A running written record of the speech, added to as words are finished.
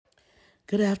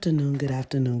Good afternoon, good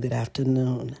afternoon, good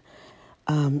afternoon.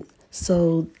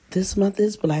 So this month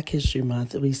is Black History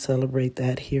Month. We celebrate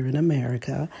that here in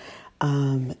America.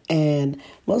 And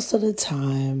most of the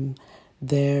time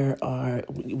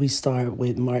we start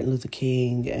with Martin Luther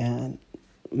King and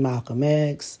Malcolm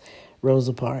X,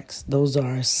 Rosa Parks. Those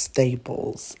are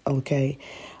staples, okay?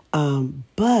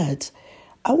 But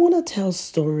I want to tell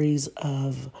stories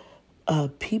of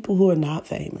people who are not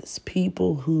famous,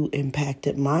 people who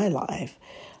impacted my life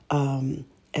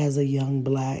as a young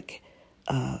Black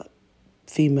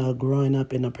female growing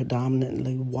up in a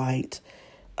predominantly white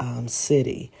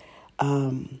city.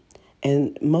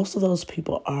 And most of those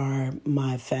people are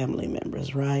my family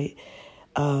members, right?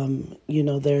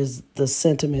 There's the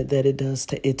sentiment that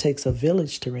it takes a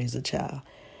village to raise a child.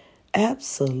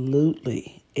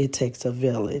 Absolutely, it takes a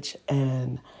village.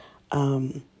 And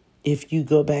if you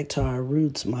go back to our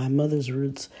roots, my mother's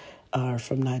roots are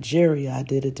from Nigeria. I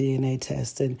did a DNA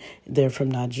test, and they're from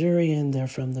Nigeria, and they're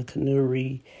from the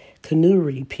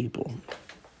Kanuri people.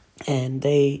 And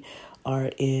they are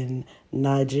in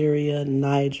Nigeria,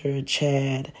 Niger,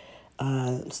 Chad,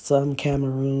 some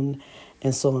Cameroon,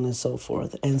 and so on and so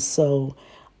forth. And so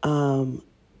some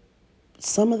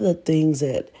of the things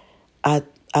that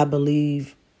I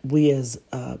believe we as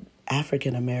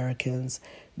African Americans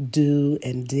do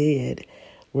and did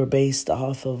were based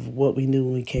off of what we knew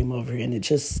when we came over here, and it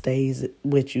just stays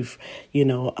with you,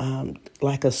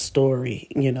 like a story.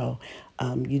 You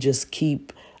just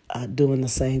keep doing the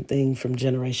same thing from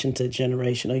generation to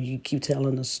generation, or you keep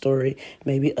telling a story,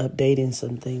 maybe updating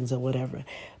some things or whatever.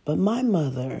 But my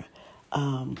mother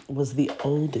was the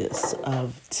oldest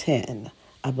of 10,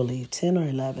 I believe, 10 or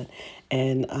 11,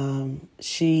 and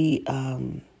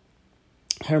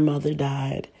her mother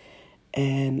died,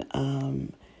 and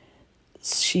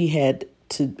she had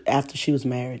to, after she was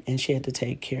married, and she had to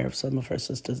take care of some of her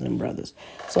sisters and brothers.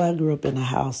 So I grew up in a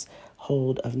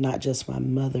household of not just my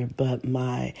mother, but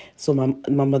my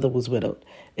mother was widowed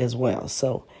as well.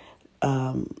 So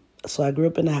I grew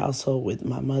up in a household with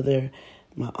my mother,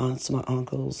 my aunts, my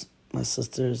uncles, my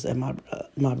sisters, and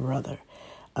my brother.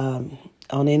 On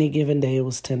any given day, it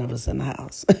was 10 of us in the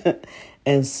house.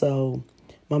 And so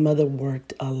my mother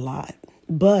worked a lot,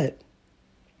 but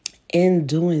in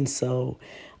doing so,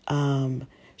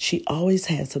 she always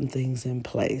had some things in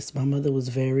place. My mother was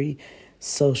very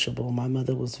sociable. My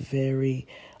mother was very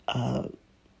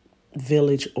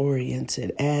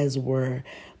village-oriented, as were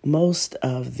most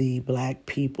of the Black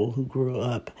people who grew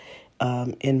up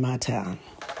in my town.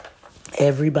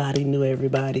 Everybody knew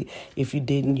everybody. If you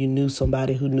didn't, you knew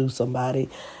somebody who knew somebody.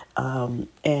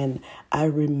 And I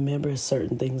remember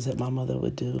certain things that my mother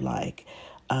would do, like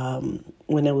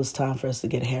when it was time for us to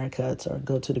get haircuts or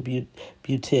go to the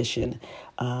beautician,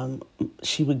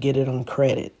 she would get it on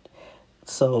credit.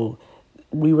 So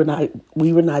we were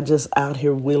not just out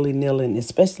here willy-nilly,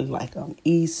 especially like on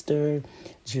Easter,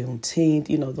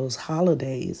 Juneteenth, those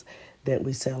holidays that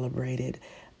we celebrated.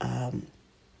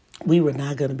 We were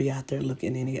not going to be out there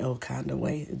looking any old kind of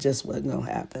way. It just wasn't going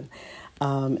to happen.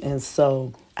 And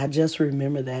so I just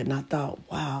remember that, and I thought,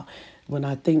 wow. When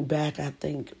I think back, I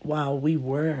think, wow, we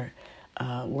were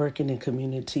working in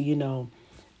community. In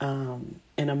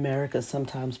America,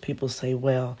 sometimes people say,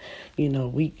 well,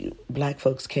 we Black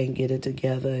folks can't get it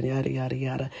together and yada, yada,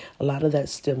 yada. A lot of that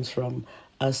stems from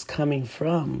us coming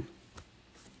from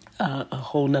a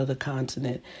whole nother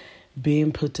continent,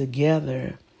 being put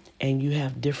together, and you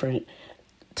have different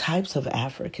types of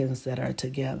Africans that are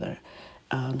together.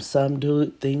 Some do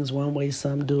things one way,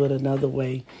 some do it another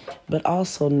way, but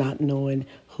also not knowing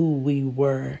who we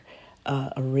were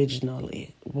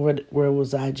originally. Where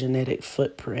was our genetic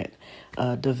footprint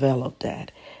developed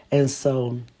at? And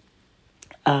so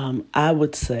I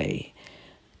would say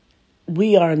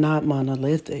we are not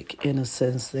monolithic in a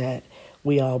sense that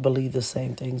we all believe the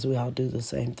same things. We all do the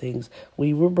same things.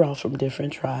 We were brought from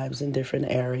different tribes in different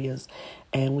areas,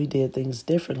 and we did things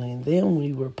differently. And then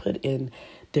we were put in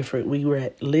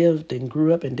lived and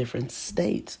grew up in different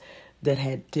states that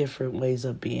had different ways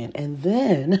of being. And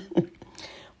then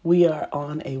we are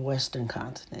on a Western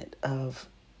continent of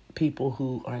people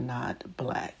who are not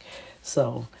Black.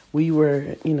 So we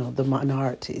were, the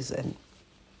minorities. And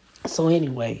so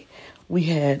anyway, we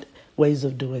had ways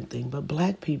of doing things. But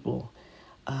Black people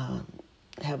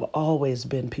have always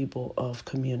been people of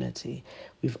community.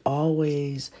 We've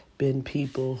always been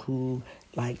people who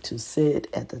like to sit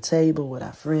at the table with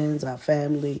our friends, our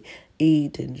family,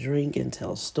 eat and drink and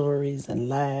tell stories and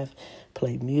laugh,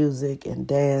 play music and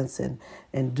dance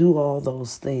and do all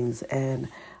those things. And,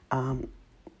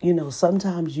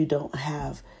 sometimes you don't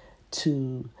have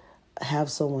to have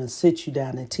someone sit you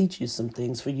down and teach you some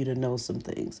things for you to know some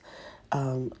things.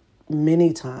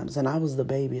 Many times, and I was the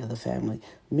baby of the family,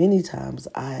 many times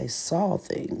I saw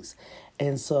things.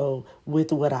 And so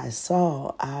with what I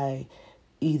saw, I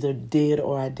either did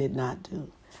or I did not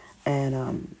do.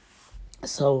 And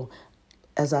so,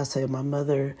 as I said, my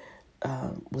mother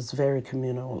was very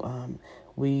communal.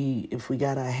 If we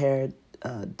got our hair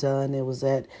done, it was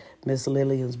at Miss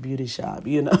Lillian's beauty shop,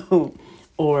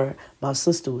 or my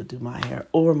sister would do my hair,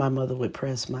 or my mother would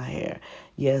press my hair.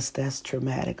 Yes, that's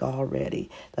traumatic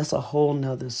already. That's a whole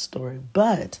nother story.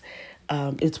 But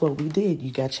it's what we did.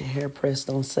 You got your hair pressed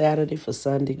on Saturday for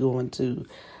Sunday going to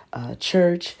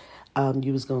church.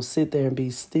 You was going to sit there and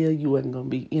be still. You wasn't going to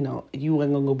be, you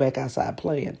wasn't going to go back outside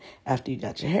playing after you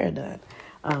got your hair done.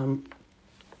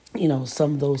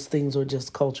 Some of those things were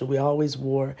just culture. We always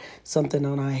wore something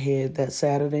on our head that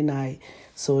Saturday night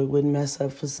so it wouldn't mess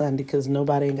up for Sunday, because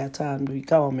nobody ain't got time to be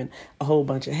combing a whole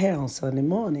bunch of hair on Sunday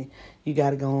morning. You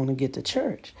got to go on and get to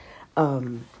church.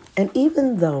 And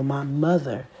even though my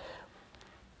mother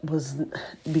was,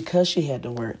 because she had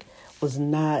to work, was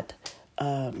not,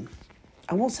 I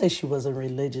won't say she wasn't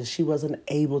religious. She wasn't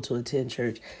able to attend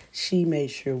church. She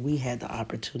made sure we had the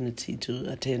opportunity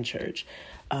to attend church,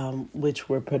 which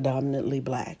were predominantly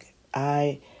black.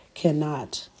 I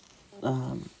cannot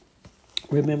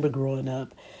remember growing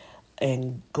up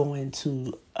and going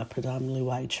to a predominantly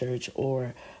white church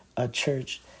or a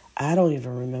church. I don't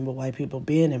even remember white people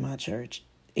being in my church,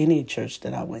 any church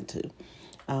that I went to.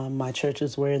 My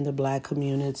churches were in the black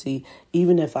community.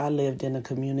 Even if I lived in a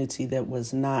community that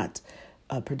was not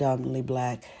predominantly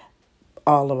black,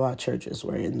 all of our churches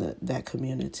were in that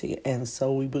community. And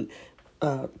so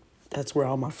that's where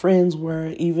all my friends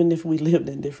were. Even if we lived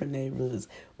in different neighborhoods,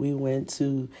 we went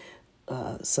to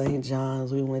St.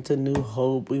 John's, we went to New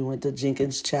Hope, we went to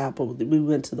Jenkins Chapel. We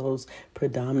went to those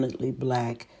predominantly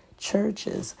black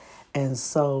churches. And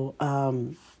so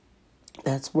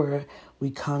that's where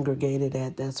we congregated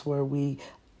at. That's where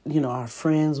our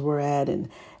friends were at. And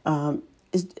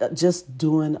it's just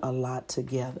doing a lot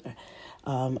together.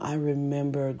 I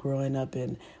remember growing up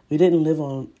we didn't live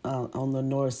on the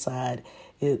north side.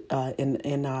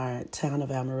 In our town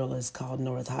of Amarillo, it's called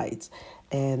North Heights,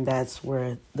 and that's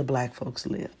where the black folks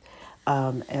lived.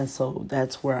 And so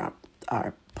that's where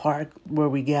our park, where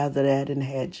we gathered at and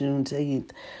had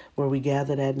Juneteenth, where we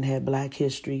gathered at and had Black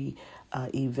History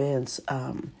events.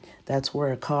 That's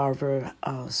where Carver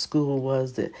School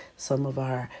was that some of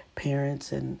our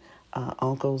parents and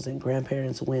uncles and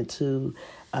grandparents went to.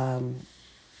 And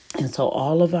so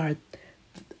all of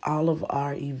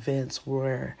our events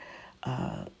were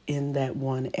in that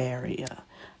one area.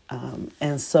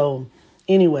 And so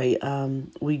anyway,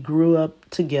 we grew up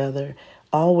together,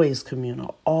 always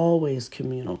communal.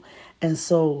 And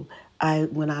so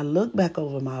when I look back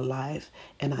over my life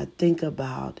and I think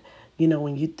about,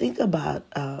 when you think about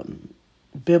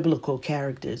biblical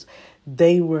characters,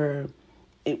 they were,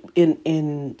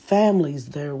 in families,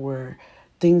 there were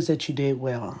things that you did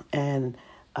well. And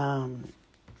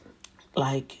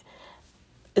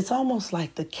it's almost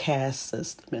like the caste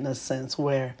system in a sense,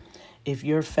 where if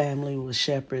your family was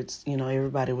shepherds,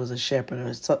 everybody was a shepherd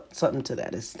or something to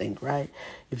that extent, right?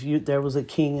 If there was a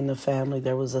king in the family,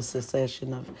 there was a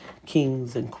succession of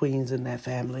kings and queens in that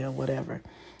family or whatever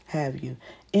have you.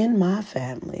 In my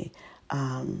family,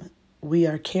 we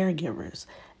are caregivers,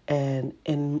 and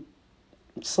in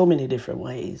so many different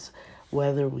ways,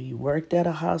 whether we worked at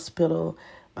a hospital,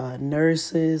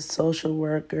 nurses, social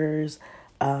workers,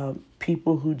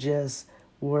 people who just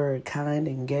were kind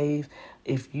and gave.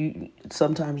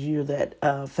 Sometimes you're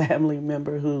that family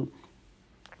member who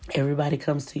everybody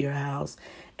comes to your house.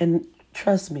 And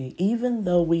trust me, even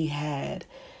though we had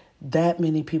that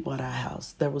many people at our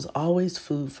house, there was always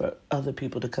food for other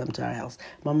people to come to our house.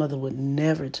 My mother would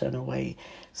never turn away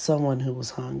someone who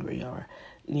was hungry, or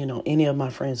any of my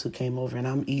friends who came over and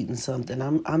I'm eating something,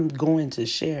 I'm going to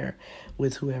share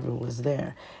with whoever was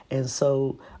there. And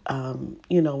so,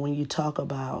 when you talk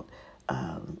about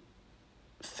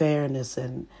fairness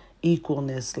and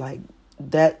equalness like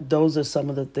that, those are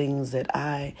some of the things that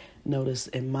I noticed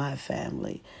in my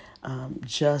family.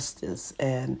 Justice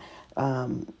and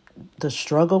the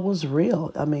struggle was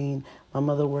real. I mean, my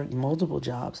mother worked multiple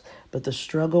jobs, but the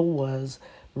struggle was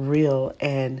real,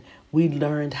 and we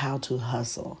learned how to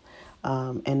hustle.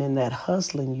 And in that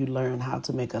hustling, you learn how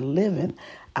to make a living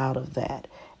out of that.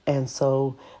 And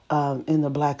so in the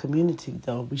Black community,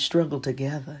 though, we struggle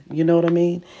together. You know what I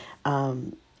mean?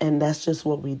 And that's just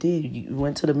what we did. You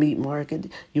went to the meat market.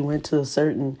 You went to a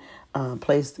certain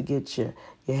place to get your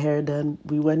hair done.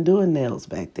 We wasn't doing nails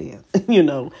back then.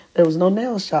 There was no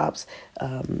nail shops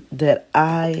that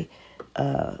I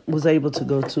was able to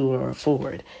go to or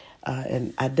afford.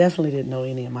 And I definitely didn't know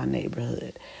any in my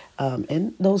neighborhood.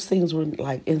 And those things were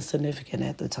like insignificant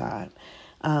at the time.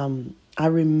 I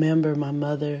remember my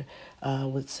mother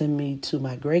would send me to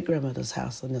my great-grandmother's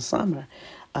house in the summer.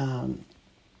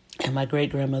 And my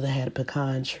great-grandmother had a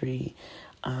pecan tree,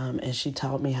 and she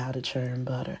taught me how to churn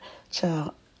butter.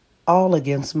 Child, all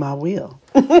against my will.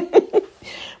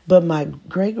 But my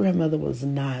great-grandmother was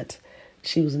not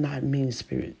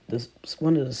mean-spirited.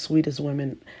 One of the sweetest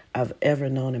women I've ever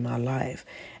known in my life.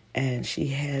 And she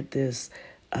had these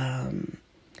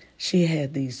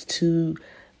two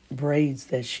braids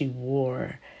that she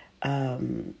wore,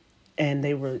 and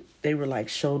they were like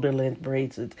shoulder length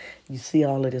braids. You see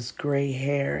all of this gray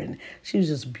hair, and she was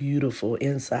just beautiful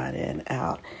inside and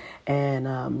out. And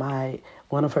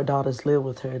one of her daughters lived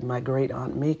with her, my great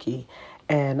aunt Mickey,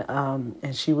 and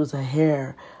she was a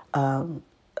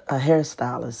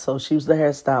hairstylist. So she was the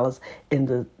hairstylist in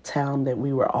the town that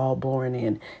we were all born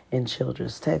in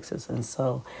Childress, Texas. And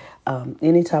so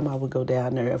anytime I would go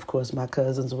down there, of course, my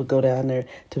cousins would go down there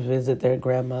to visit their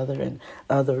grandmother and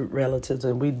other relatives,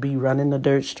 and we'd be running the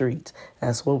dirt streets.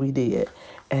 That's what we did.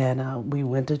 And we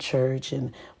went to church,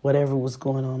 and whatever was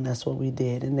going on, that's what we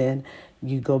did. And then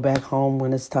you go back home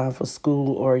when it's time for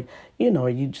school, or,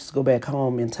 you just go back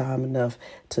home in time enough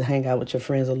to hang out with your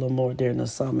friends a little more during the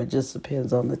summer. It just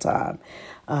depends on the time.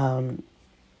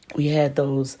 We had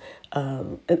those,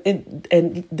 and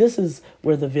this is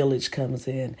where the village comes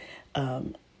in.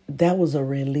 That was a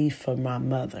relief for my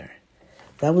mother.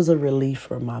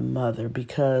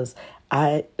 Because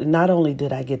not only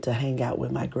did I get to hang out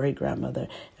with my great-grandmother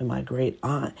and my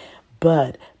great-aunt,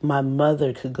 but my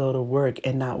mother could go to work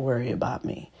and not worry about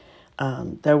me.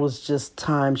 There was just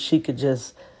times she could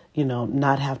just,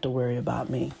 not have to worry about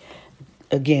me.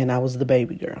 Again, I was the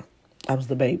baby girl. I was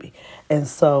the baby. And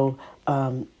so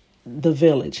the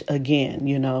village, again,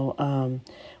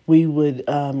 we would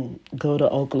go to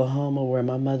Oklahoma where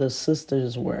my mother's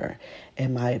sisters were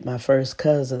and my first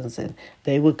cousins, and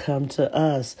they would come to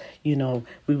us. We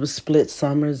would split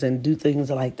summers and do things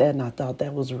like that, and I thought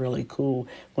that was really cool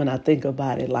when I think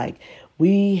about it. Like,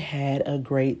 we had a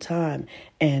great time,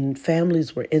 and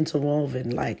families were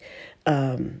interwoven. Like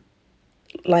I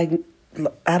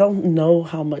don't know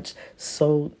how much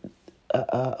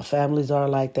families are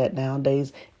like that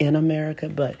nowadays in America,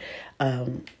 but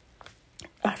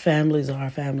our families are our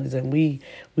families, and we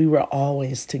were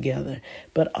always together.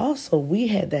 But also, we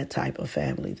had that type of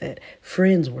family that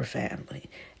friends were family,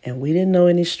 and we didn't know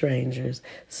any strangers.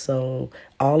 So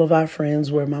all of our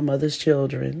friends were my mother's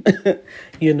children,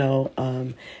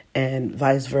 and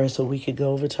vice versa. We could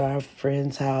go over to our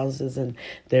friends' houses, and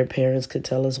their parents could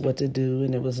tell us what to do,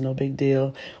 and it was no big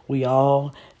deal. We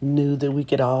all knew that we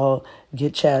could all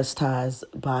get chastised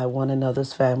by one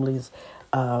another's families,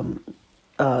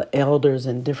 elders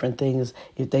and different things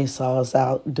if they saw us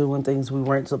out doing things we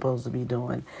weren't supposed to be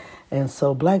doing. And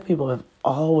so Black people have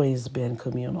always been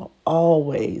communal,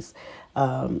 always.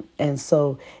 And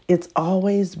so it's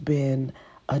always been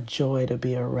a joy to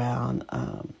be around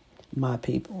my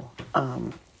people.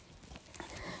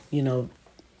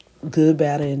 Good,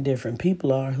 bad, or indifferent.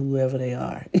 People are whoever they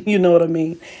are. You know what I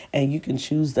mean? And you can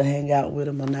choose to hang out with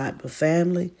them or not. But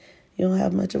family, you don't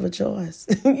have much of a choice.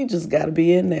 You just got to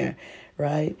be in there,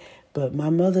 right? But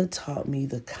my mother taught me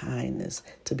the kindness,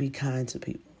 to be kind to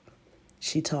people.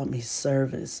 She taught me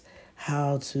service,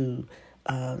 how to,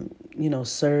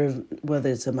 serve, whether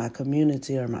it's in my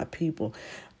community or my people.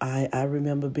 I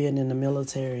remember being in the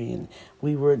military, and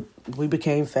we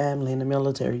became family in the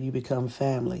military. You become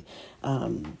family.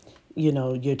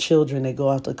 Your children, they go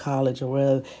off to college or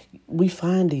wherever, we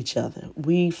find each other.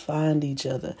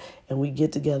 And we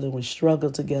get together and we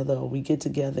struggle together, or we get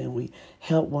together and we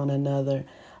help one another.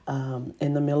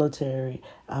 In the military,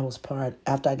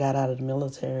 after I got out of the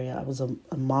military, I was a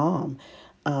mom,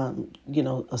 a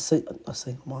single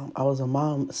mom. I was a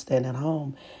mom staying at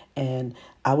home, and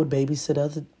I would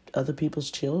babysit other people's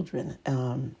children.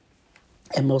 And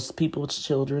most people's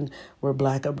children were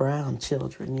Black or brown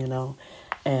children,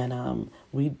 And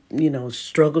we,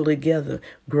 struggled together.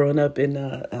 Growing up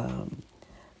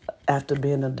after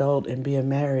being an adult and being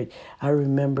married, I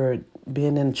remember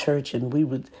being in church, and we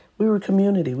were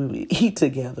community. We would eat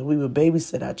together. We would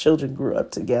babysit. Our children grew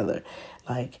up together.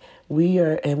 Like,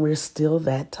 we're still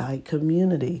that tight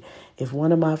community. If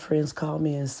one of my friends call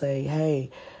me and say, "Hey,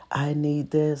 I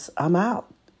need this," I'm out.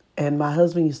 And my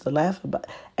husband used to laugh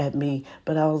at me,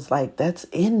 but I was like, that's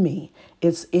in me.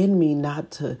 It's in me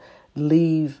not to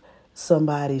leave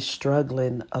somebody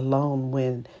struggling alone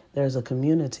when there's a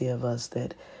community of us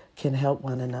that can help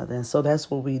one another. And so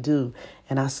that's what we do.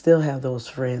 And I still have those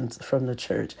friends from the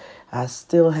church. I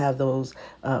still have those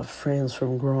friends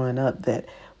from growing up that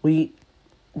we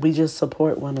just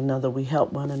support one another. We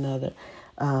help one another.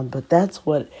 But that's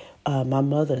what my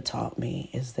mother taught me,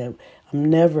 is that I'm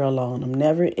never alone. I'm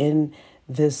never in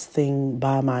this thing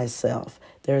by myself.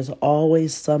 There's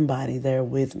always somebody there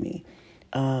with me.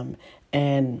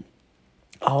 And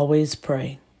always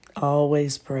pray.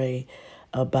 Always pray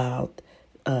about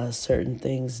certain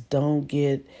things. Don't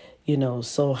get,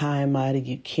 so high and mighty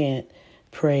you can't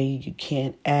pray. You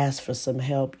can't ask for some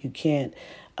help. You can't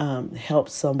help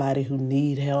somebody who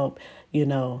need help,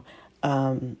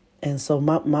 And so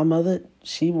my mother,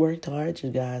 she worked hard, you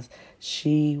guys.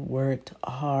 She worked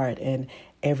hard, and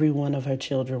every one of her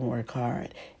children worked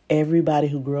hard. Everybody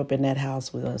who grew up in that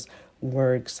house with us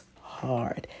works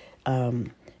hard.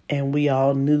 And we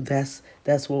all knew that's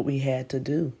what we had to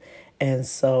do. And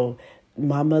so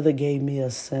my mother gave me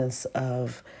a sense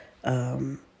of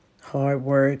hard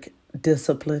work,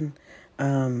 discipline,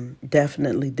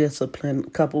 definitely discipline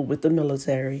coupled with the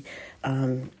military.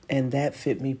 And that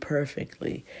fit me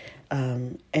perfectly.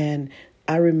 And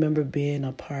I remember being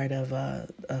a part of a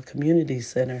community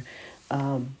center.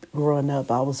 Growing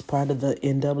up, I was part of the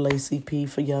NAACP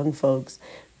for young folks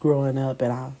growing up,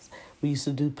 and we used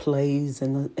to do plays at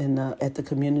the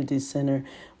community center.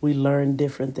 We learned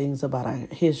different things about our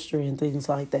history and things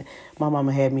like that. My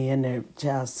mama had me in there,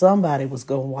 child. Somebody was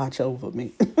going to watch over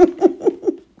me.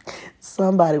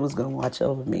 Somebody was going to watch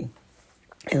over me.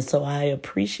 And so I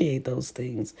appreciate those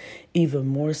things even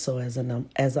more so as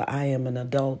I am an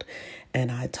adult,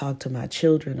 and I talk to my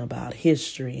children about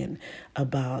history and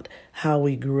about how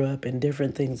we grew up and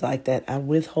different things like that. I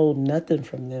withhold nothing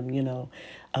from them,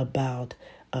 about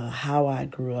how I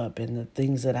grew up and the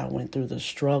things that I went through, the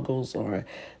struggles or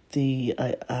the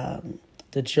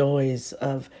joys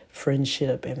of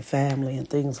friendship and family and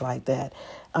things like that,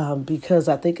 because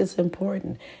I think it's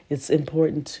important. It's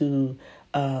important to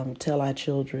tell our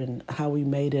children how we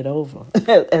made it over,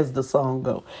 as the song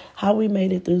goes, how we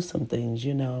made it through some things,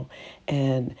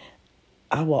 and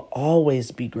I will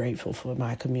always be grateful for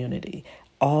my community,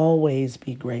 always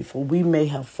be grateful. We may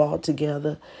have fought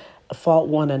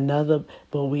one another,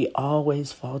 but we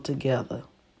always fought together,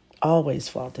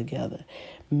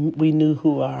 We knew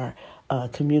who our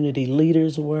community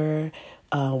leaders were.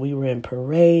 We were in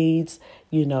parades,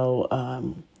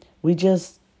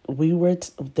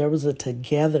 there was a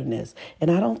togetherness.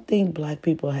 And I don't think Black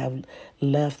people have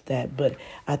left that, but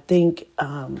I think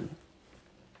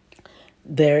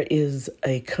there is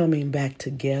a coming back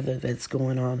together that's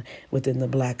going on within the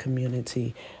Black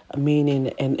community, meaning,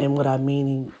 and what I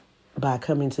mean by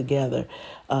coming together,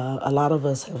 a lot of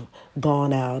us have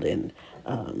gone out and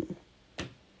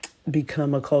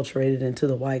become acculturated into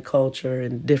the white culture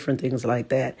and different things like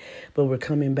that. But we're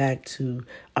coming back to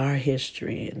our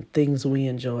history and things we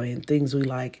enjoy and things we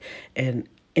like, and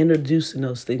introducing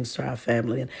those things to our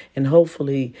family. And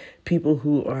hopefully people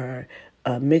who are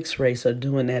mixed race are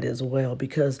doing that as well,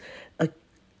 because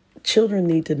children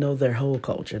need to know their whole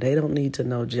culture. They don't need to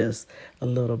know just a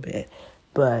little bit.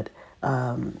 But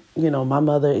my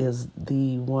mother is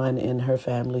the one in her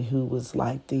family who was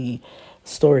like the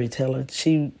storyteller.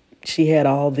 She had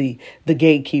all the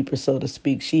gatekeeper, so to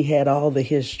speak. She had all the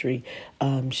history.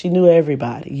 She knew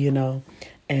everybody,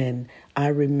 And I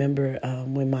remember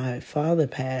when my father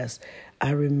passed,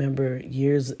 I remember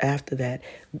years after that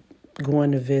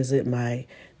going to visit my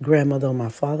grandmother on my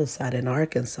father's side in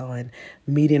Arkansas and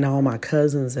meeting all my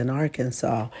cousins in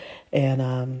Arkansas.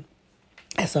 And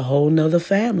it's a whole nother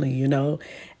family,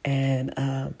 And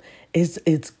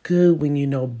it's good when you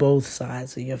know both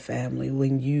sides of your family,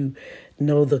 when you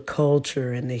know the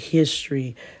culture and the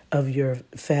history of your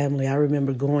family. I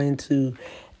remember going to,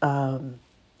 and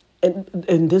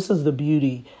this is the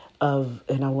beauty of,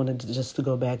 and I wanted to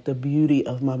go back, the beauty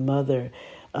of my mother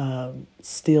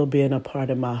still being a part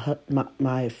of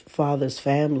my father's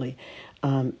family.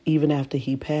 Even after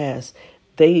he passed,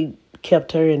 they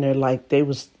kept her in there like they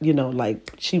was,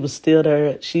 like she was still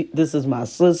there. This is my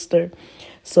sister.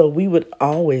 So we would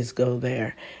always go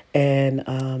there. And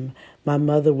my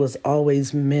mother was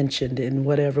always mentioned in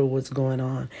whatever was going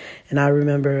on. And I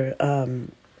remember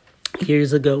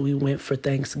years ago we went for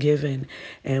Thanksgiving,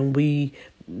 and we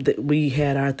we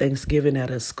had our Thanksgiving at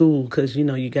a school because,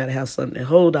 you got to have something to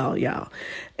hold all y'all.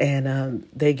 And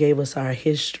they gave us our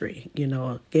history,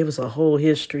 gave us a whole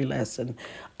history lesson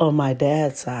on my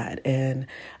dad's side. And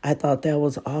I thought that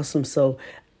was awesome. So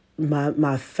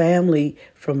my family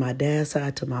from my dad's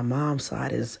side to my mom's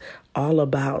side is all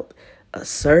about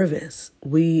service.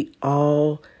 We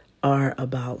all are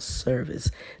about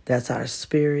service. That's our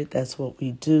spirit. That's what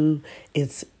we do.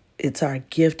 It's our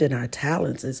gift and our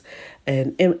talents.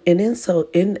 In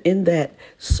that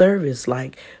service,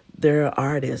 like there are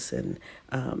artists and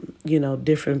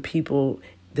different people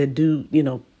that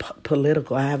do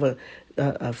political. I have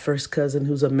a first cousin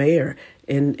who's a mayor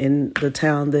in the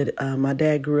town that my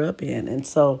dad grew up in, and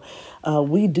so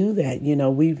we do that.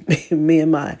 Me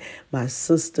and my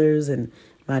sisters and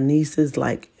my nieces,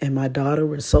 and my daughter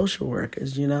were social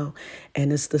workers, and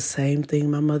it's the same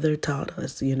thing my mother taught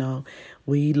us.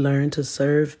 We learn to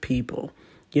serve people,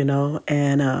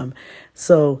 and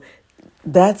so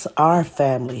that's our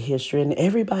family history, and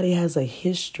everybody has a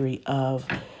history of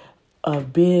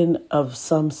being of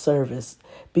some service,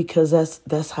 because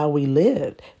that's how we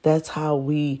lived. That's how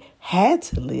we had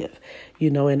to live,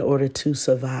 in order to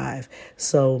survive.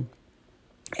 So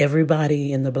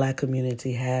everybody in the Black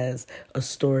community has a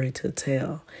story to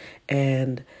tell.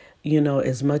 And,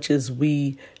 as much as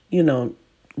we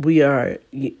are,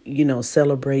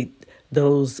 celebrate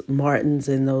those Martins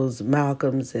and those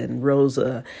Malcolms and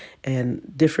Rosa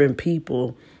and different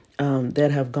people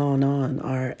that have gone on,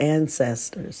 our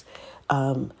ancestors.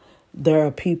 There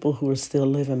are people who are still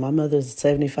living. My mother's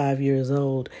 75 years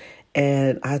old,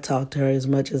 and I talk to her as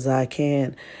much as I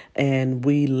can, and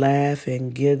we laugh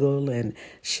and giggle, and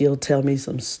she'll tell me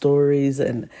some stories,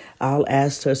 and I'll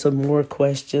ask her some more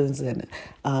questions, and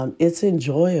it's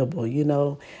enjoyable,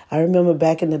 I remember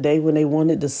back in the day when they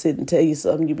wanted to sit and tell you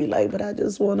something, you'd be like, but I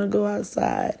just want to go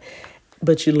outside.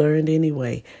 But you learned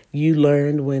anyway. You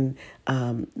learned when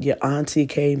your auntie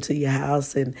came to your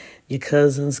house and your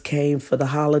cousins came for the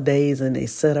holidays, and they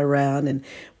sat around and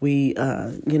we,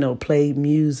 played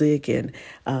music, and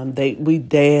we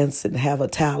dance and have a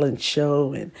talent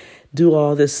show and do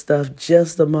all this stuff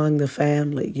just among the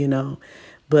family,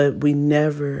 But we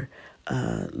never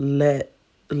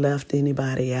left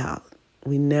anybody out.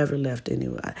 We never left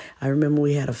anyone. I remember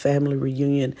we had a family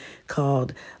reunion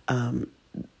called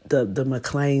the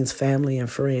McLean's Family and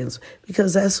Friends,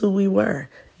 because that's who we were,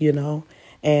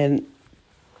 and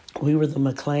we were the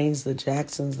McLeans, the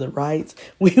Jacksons, the Wrights.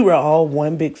 We were all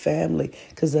one big family,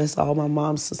 because that's all my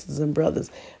mom's sisters and brothers.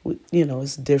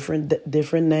 It's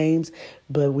different names,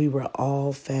 but we were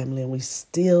all family, and we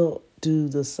still do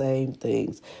the same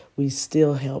things. We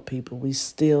still help people. We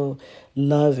still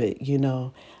love it,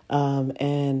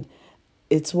 and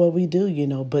it's what we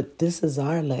do, but this is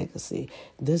our legacy.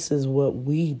 This is what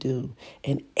we do.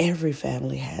 And every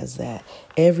family has that.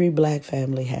 Every Black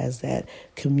family has that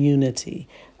community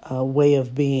way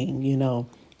of being,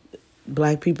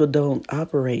 Black people don't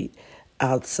operate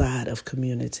outside of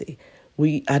community.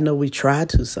 I know we try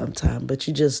to sometime, but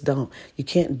you just don't. You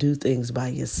can't do things by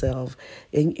yourself.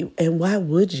 And why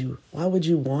would you? Why would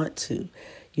you want to?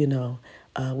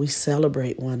 We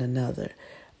celebrate one another.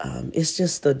 It's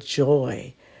just the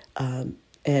joy. And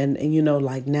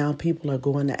like now people are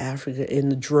going to Africa in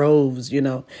the droves,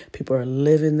 people are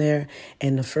living there.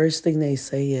 And the first thing they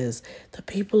say is, the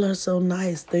people are so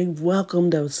nice. They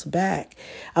welcomed us back.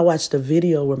 I watched a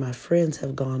video where my friends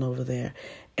have gone over there,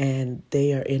 and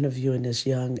they are interviewing this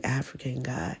young African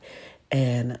guy.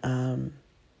 And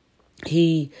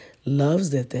he loves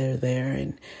that they're there,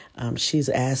 and she's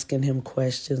asking him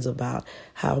questions about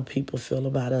how people feel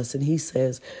about us. And he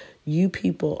says, you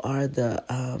people are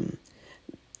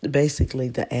basically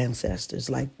the ancestors.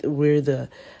 Like we're the,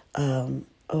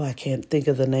 I can't think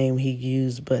of the name he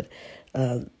used, but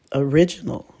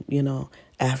original,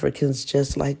 Africans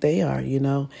just like they are,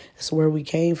 It's where we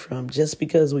came from. Just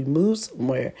because we moved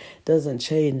somewhere doesn't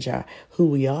change who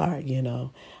we are,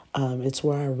 It's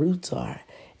where our roots are.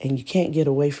 And you can't get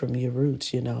away from your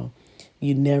roots, You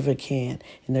never can.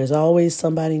 And there's always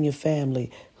somebody in your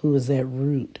family who is that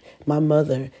root. My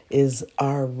mother is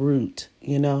our root,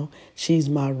 She's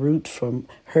my root from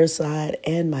her side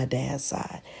and my dad's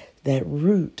side. That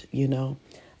root,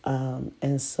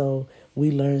 And so we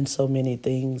learn so many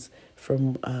things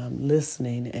from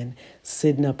listening and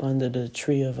sitting up under the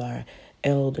tree of our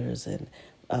elders and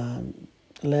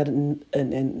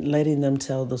letting them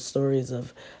tell the stories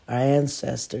of our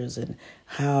ancestors and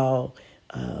how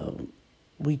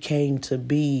we came to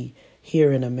be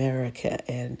here in America,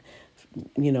 and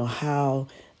how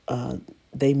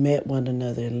they met one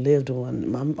another and lived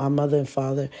one. My mother and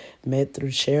father met through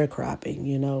sharecropping,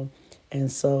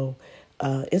 And so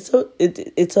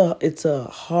it's a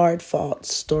hard fought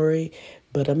story,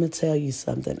 but I'm gonna tell you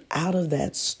something. Out of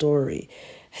that story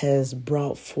has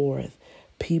brought forth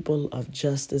people of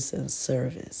justice and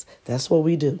service. That's what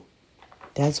we do.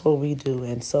 That's what we do.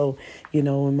 And so,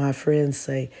 when my friends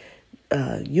say,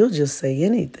 you'll just say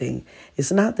anything,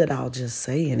 it's not that I'll just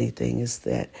say anything. It's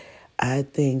that I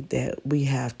think that we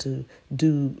have to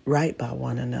do right by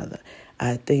one another.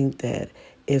 I think that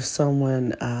if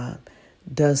someone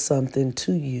does something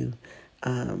to you,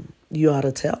 you ought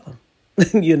to tell them.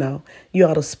 You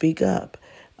ought to speak up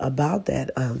about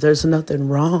that. There's nothing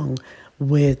wrong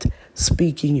with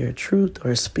speaking your truth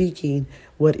or speaking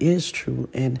what is true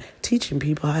and teaching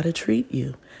people how to treat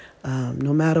you,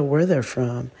 no matter where they're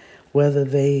from, whether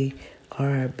they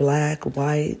are black,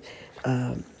 white,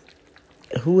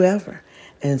 whoever.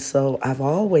 And so I've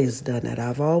always done that.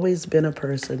 I've always been a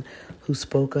person who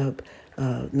spoke up,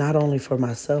 not only for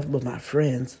myself, but my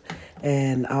friends.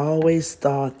 And I always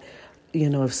thought,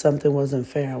 if something wasn't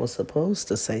fair, I was supposed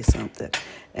to say something.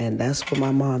 And that's what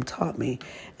my mom taught me.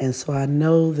 And so I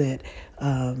know that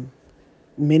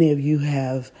many of you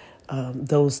have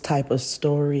those type of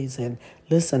stories. And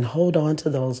listen, hold on to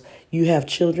those. You have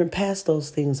children, pass those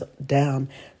things down,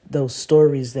 those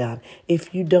stories down.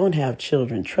 If you don't have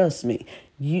children, trust me,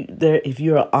 if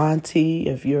you're an auntie,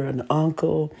 if you're an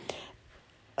uncle,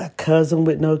 a cousin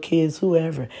with no kids,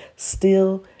 whoever,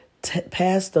 still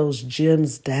pass those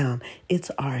gems down. It's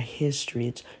our history.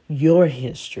 It's your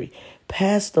history.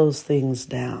 Pass those things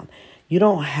down. You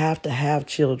don't have to have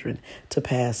children to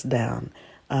pass down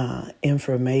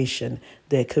information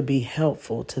that could be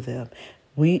helpful to them.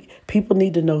 People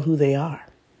need to know who they are,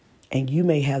 and you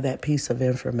may have that piece of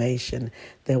information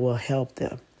that will help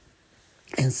them.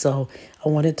 And so I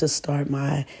wanted to start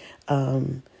my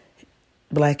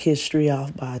Black history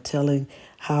off by telling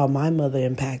how my mother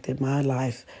impacted my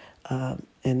life,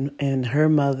 and her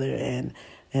mother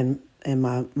and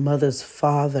my mother's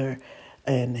father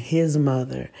and his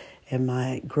mother and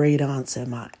my great aunts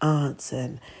and my aunts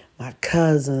and my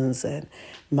cousins and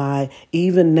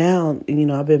even now,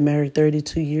 I've been married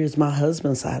 32 years, my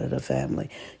husband's side of the family.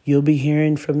 You'll be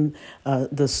hearing from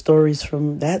the stories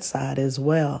from that side as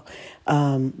well.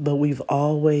 But we've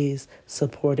always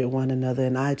supported one another.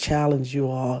 And I challenge you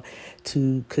all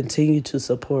to continue to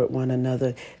support one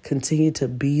another, continue to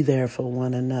be there for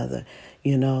one another,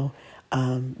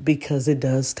 because it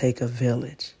does take a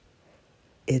village.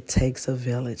 It takes a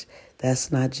village.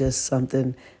 That's not just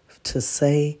something to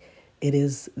say. It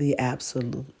is the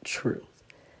absolute truth.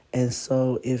 And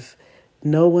so if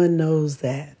no one knows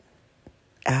that,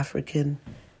 African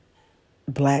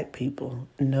Black people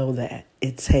know that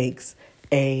it takes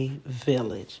a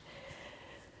village.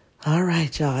 All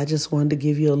right, y'all. I just wanted to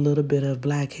give you a little bit of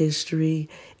Black history.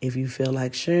 If you feel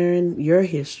like sharing your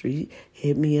history,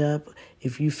 hit me up.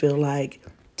 If you feel like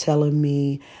telling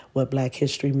me what Black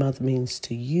History Month means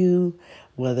to you,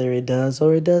 whether it does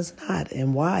or it does not,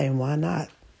 and why not.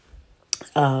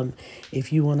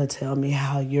 If you want to tell me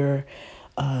how your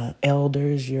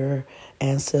elders, your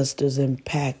ancestors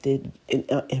imparted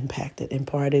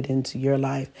into your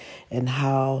life and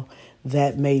how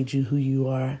that made you who you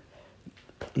are,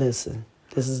 listen,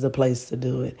 this is the place to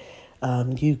do it.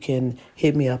 You can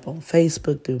hit me up on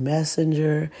Facebook through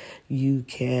Messenger. You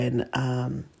can,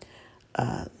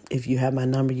 if you have my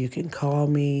number, you can call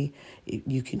me.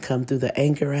 You can come through the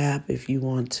Anchor app if you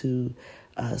want to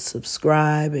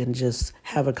subscribe and just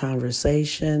have a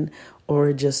conversation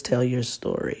or just tell your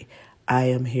story. I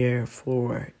am here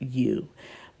for you.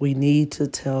 We need to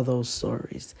tell those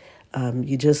stories.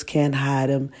 You just can't hide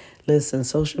them. Listen,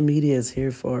 social media is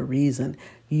here for a reason.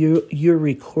 You're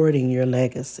recording your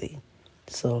legacy.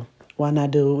 So why not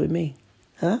do it with me?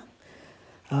 Huh?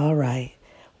 All right.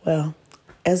 Well,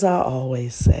 as I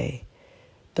always say,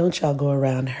 don't y'all go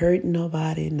around hurting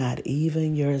nobody, not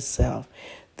even yourself.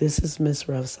 This is Miss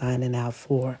Ruff signing out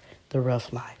for The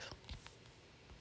Ruff Life.